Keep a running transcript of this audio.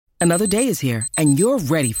Another day is here, and you're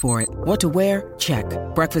ready for it. What to wear? Check.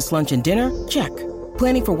 Breakfast, lunch, and dinner? Check.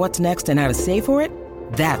 Planning for what's next and how to save for it?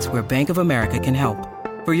 That's where Bank of America can help.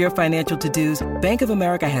 For your financial to-dos, Bank of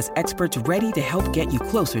America has experts ready to help get you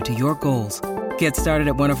closer to your goals. Get started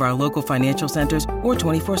at one of our local financial centers or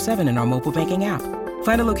 24/7 in our mobile banking app.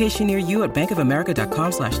 Find a location near you at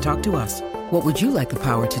bankofamerica.com/talktous. What would you like the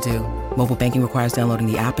power to do? Mobile banking requires downloading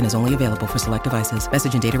the app and is only available for select devices.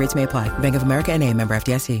 Message and data rates may apply. Bank of America N.A., member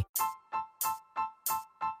FDIC.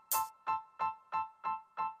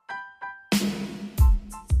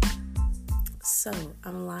 So,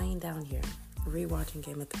 I'm lying down here, rewatching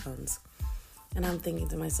Game of Thrones, and I'm thinking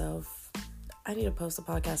to myself, I need to post a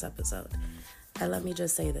podcast episode. And let me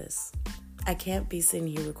just say this. I can't be sitting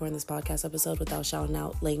here recording this podcast episode without shouting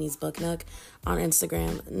out Lainey's Book Nook on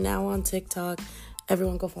Instagram, now on TikTok.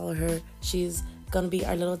 Everyone go follow her. She's going to be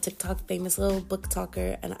our little TikTok famous little book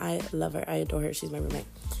talker, and I love her. I adore her. She's my roommate.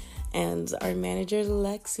 And our manager,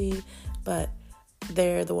 Lexi, but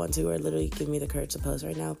they're the ones who are literally giving me the courage to post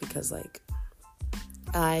right now because, like,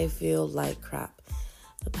 I feel like crap.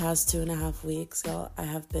 The past 2.5 weeks, y'all, I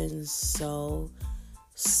have been so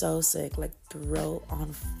sick, like throat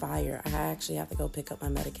on fire. I actually have to go pick up my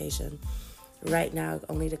medication right now,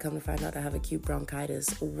 only to come to find out I have acute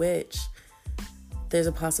bronchitis, which there's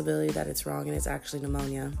a possibility that it's wrong and it's actually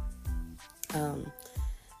pneumonia.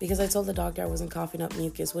 Because I told the doctor I wasn't coughing up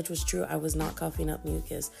mucus, which was true. I was not coughing up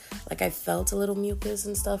mucus. Like, I felt a little mucus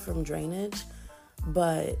and stuff from drainage,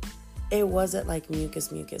 but it wasn't like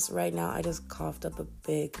mucus. Right now, I just coughed up a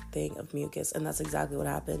big thing of mucus, and that's exactly what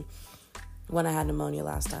happened when I had pneumonia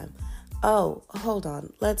last time. Oh, hold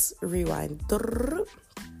on. Let's rewind.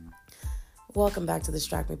 Welcome back to the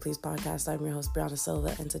Distract Me Please podcast. I'm your host, Brianna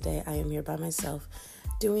Silva, and today I am here by myself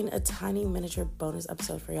doing a tiny miniature bonus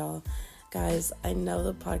episode for y'all. Guys, I know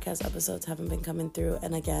the podcast episodes haven't been coming through,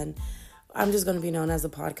 and again, I'm just going to be known as the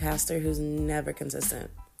podcaster who's never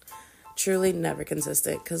consistent. Truly never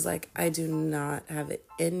consistent, because, like, I do not have it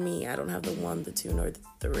in me. I don't have the 1, the 2, nor the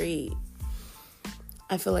 3.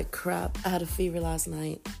 I feel like crap. I had a fever last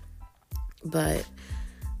night, but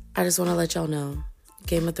I just want to let y'all know,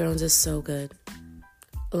 Game of Thrones is so good.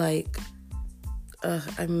 Like,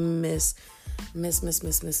 I miss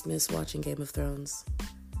watching Game of Thrones.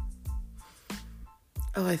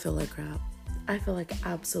 Oh, I feel like crap. I feel like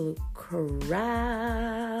absolute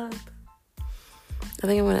crap. I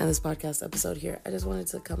think I'm going to end this podcast episode here. I just wanted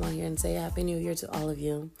to come on here and say Happy New Year to all of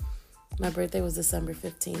you. My birthday was December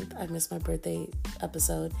 15th. I missed my birthday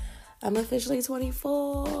episode. I'm officially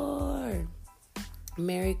 24.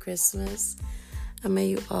 Merry Christmas. And may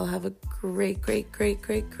you all have a great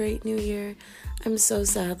New Year. I'm so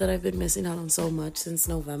sad that I've been missing out on so much since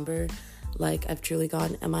November. Like, I've truly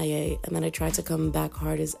gone MIA. And then I tried to come back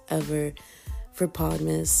hard as ever for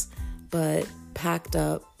Podmas, but packed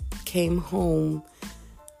up, came home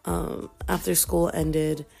after school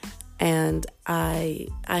ended, and I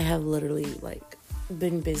have literally, like,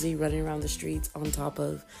 been busy running around the streets on top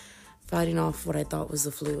of fighting off what I thought was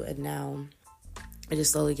the flu, and now it's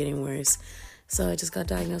just slowly getting worse. So I just got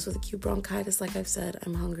diagnosed with acute bronchitis. Like I've said,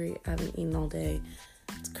 I'm hungry. I haven't eaten all day.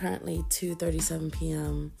 It's currently 2:37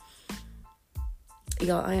 p.m.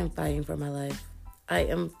 Y'all, I am fighting for my life. I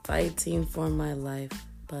am fighting for my life,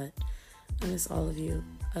 but I miss all of you.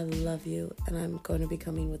 I love you, and I'm going to be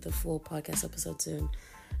coming with a full podcast episode soon.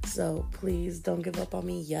 So please don't give up on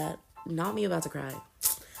me yet. Not me about to cry.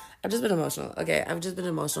 I've just been emotional. Okay, I've just been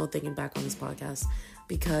emotional thinking back on this podcast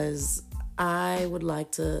because I would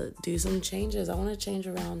like to do some changes. I want to change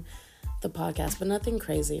around the podcast, but nothing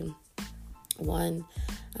crazy. One,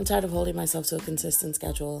 I'm tired of holding myself to a consistent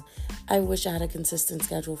schedule. I wish I had a consistent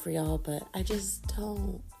schedule for y'all, but I just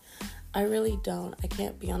don't. I really don't. I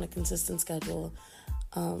can't be on a consistent schedule.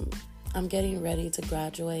 I'm getting ready to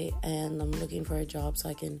graduate, and I'm looking for a job so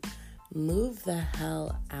I can move the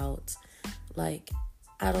hell out. Like,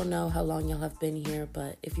 I don't know how long y'all have been here,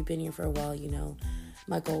 but if you've been here for a while, you know,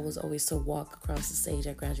 my goal was always to walk across the stage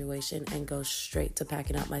at graduation and go straight to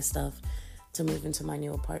packing up my stuff to move into my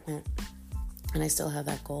new apartment. And I still have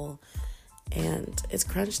that goal. And it's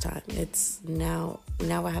crunch time. It's now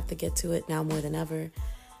I have to get to it now more than ever.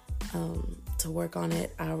 To work on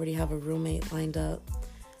it, I already have a roommate lined up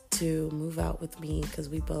to move out with me because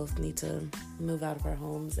we both need to move out of our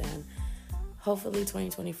homes, and hopefully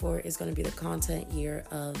 2024 is going to be the content year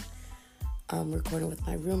of recording with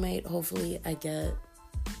my roommate. Hopefully I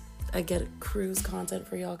get cruise content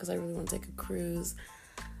for y'all because I really want to take a cruise.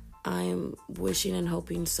 I'm wishing and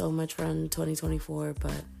hoping so much for 2024,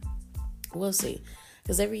 but we'll see.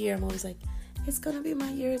 Because every year I'm always like, it's going to be my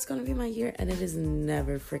year, and it is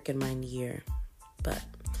never freaking my year. But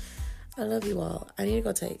I love you all. I need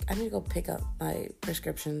to go pick up my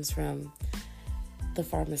prescriptions from the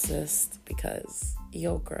pharmacist because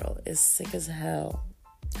yo girl is sick as hell.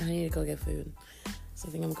 I need to go get food. So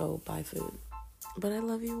I think I'm gonna go buy food. But I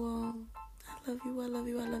love you all. I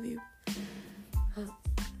love you.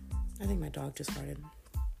 I think my dog just farted.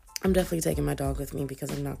 I'm definitely taking my dog with me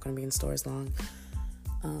because I'm not going to be in stores long.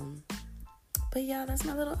 But yeah, that's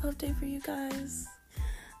my little update for you guys.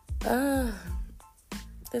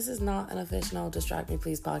 This is not an official Distract Me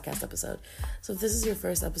Please podcast episode. So if this is your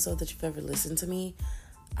first episode that you've ever listened to me,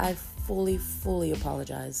 I fully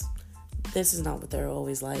apologize. This is not what they're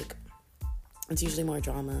always like. It's usually more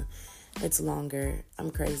drama. It's longer.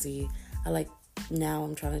 I'm crazy. Now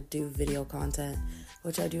I'm trying to do video content,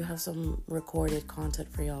 which I do have some recorded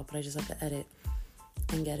content for y'all, but I just have to edit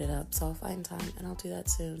and get it up. So I'll find time and I'll do that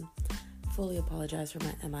soon. Fully apologize for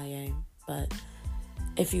my MIA, but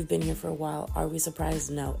if you've been here for a while, are we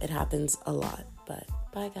surprised? No, it happens a lot. But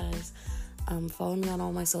bye, guys. Follow me on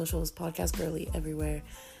all my socials, Podcast Girly everywhere.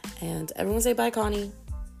 And everyone say bye, Connie.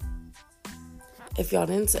 If y'all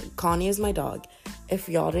didn't say, Connie is my dog. If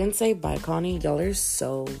y'all didn't say bye, Connie, y'all are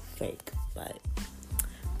so fake. But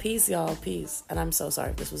peace, y'all. Peace. And I'm so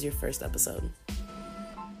sorry if this was your first episode.